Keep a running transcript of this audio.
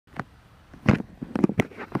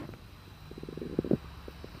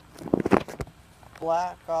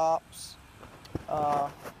Black Ops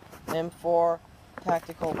M4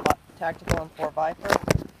 tactical M4 Viper.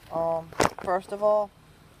 First of all,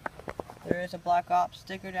 there is a Black Ops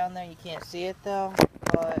sticker down there. You can't see it though,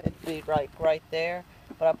 but it'd be right there.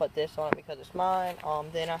 But I put this on it because it's mine.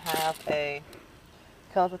 Then I have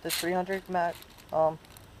comes with this 300 round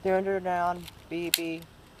BB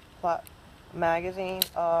magazine.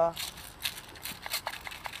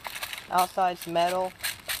 Outside's metal.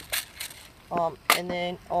 And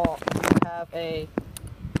then you have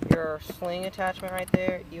your sling attachment right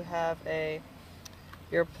there. You have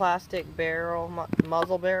your plastic barrel,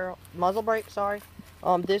 muzzle brake, sorry.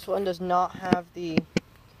 This one does not have the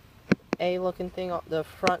A-looking thing on the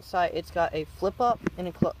front side. It's got a flip up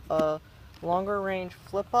and a longer range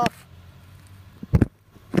flip up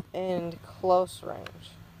and close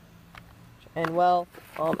range. And well,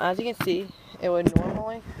 as you can see, it would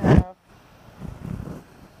normally have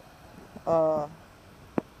on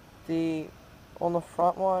the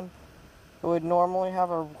front one, it would normally have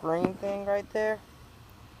a green thing right there.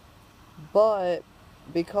 But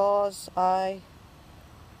because my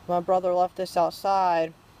brother left this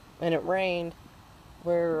outside and it rained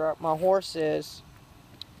where my horse is,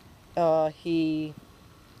 it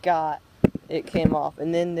came off.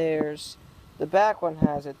 And then there's the back one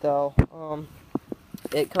has it though.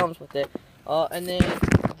 It comes with it. And then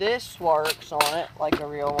this works on it like a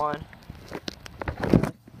real one.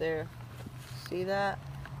 There. See that?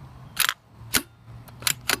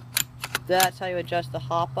 That's how you adjust the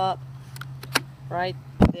hop up. Right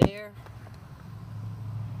there.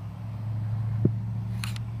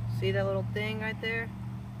 See that little thing right there?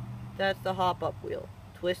 That's the hop up wheel.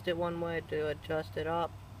 Twist it one way to adjust it up,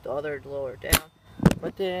 the other to lower it down.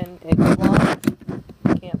 But then it's locked.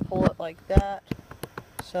 You can't pull it like that.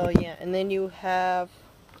 So yeah, and then you have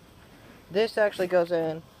this actually goes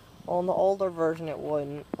in. On the older version it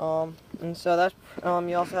wouldn't. And so that's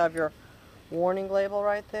you also have your warning label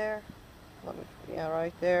right there.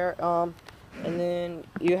 Right there. And then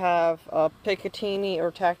you have a Picatinny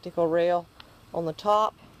or tactical rail on the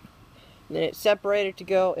top. And then it's separated to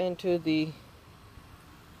go into the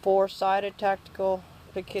four-sided tactical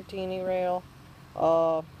Picatinny rail.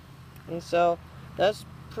 And so that's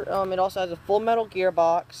it also has a full metal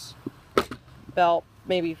gearbox, about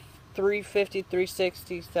maybe 350,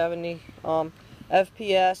 360, 70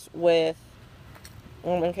 FPS with,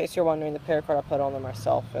 in case you're wondering, the paracord I put on there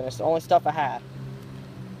myself, and it's the only stuff I had.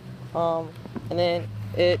 And then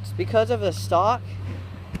it's because of the stock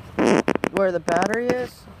where the battery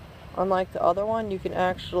is, unlike the other one, you can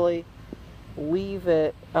actually leave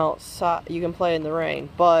it outside. You can play in the rain,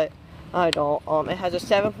 but I don't. It has a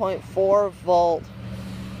 7.4 volt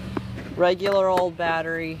regular old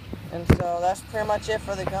battery, and so that's pretty much it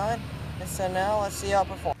for the gun. And so now let's see how it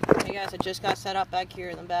performs. Hey guys, I just got set up back here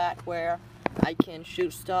in the back where I can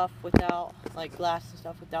shoot stuff without, like glass and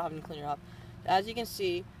stuff, without having to clean it up. As you can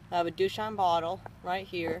see, I have a Dushan bottle right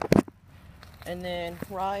here, and then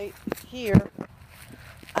right here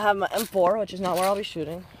I have my M4, which is not where I'll be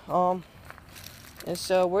shooting. And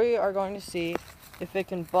so we are going to see if it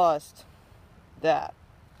can bust that.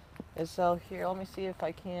 And so here, let me see if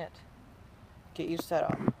I can't get you set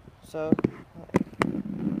up. So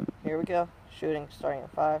here we go, shooting, starting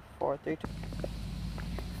at 5, 4, 3, 2.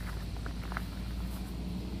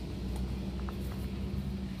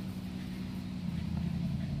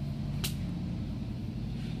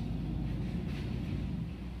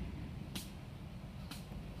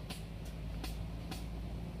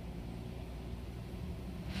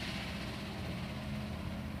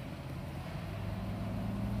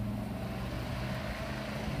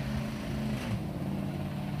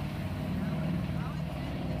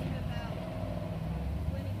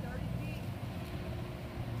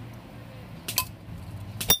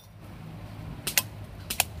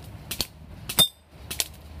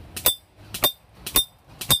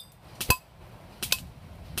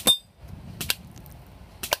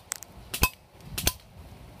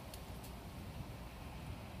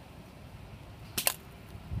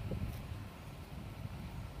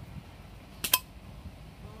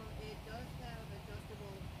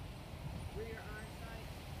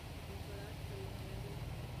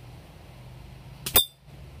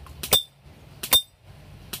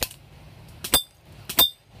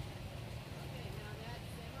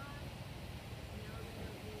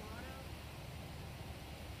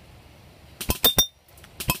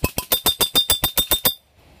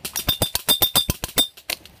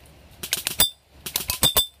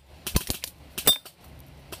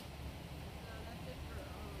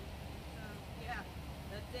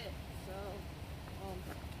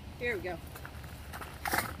 Here we go.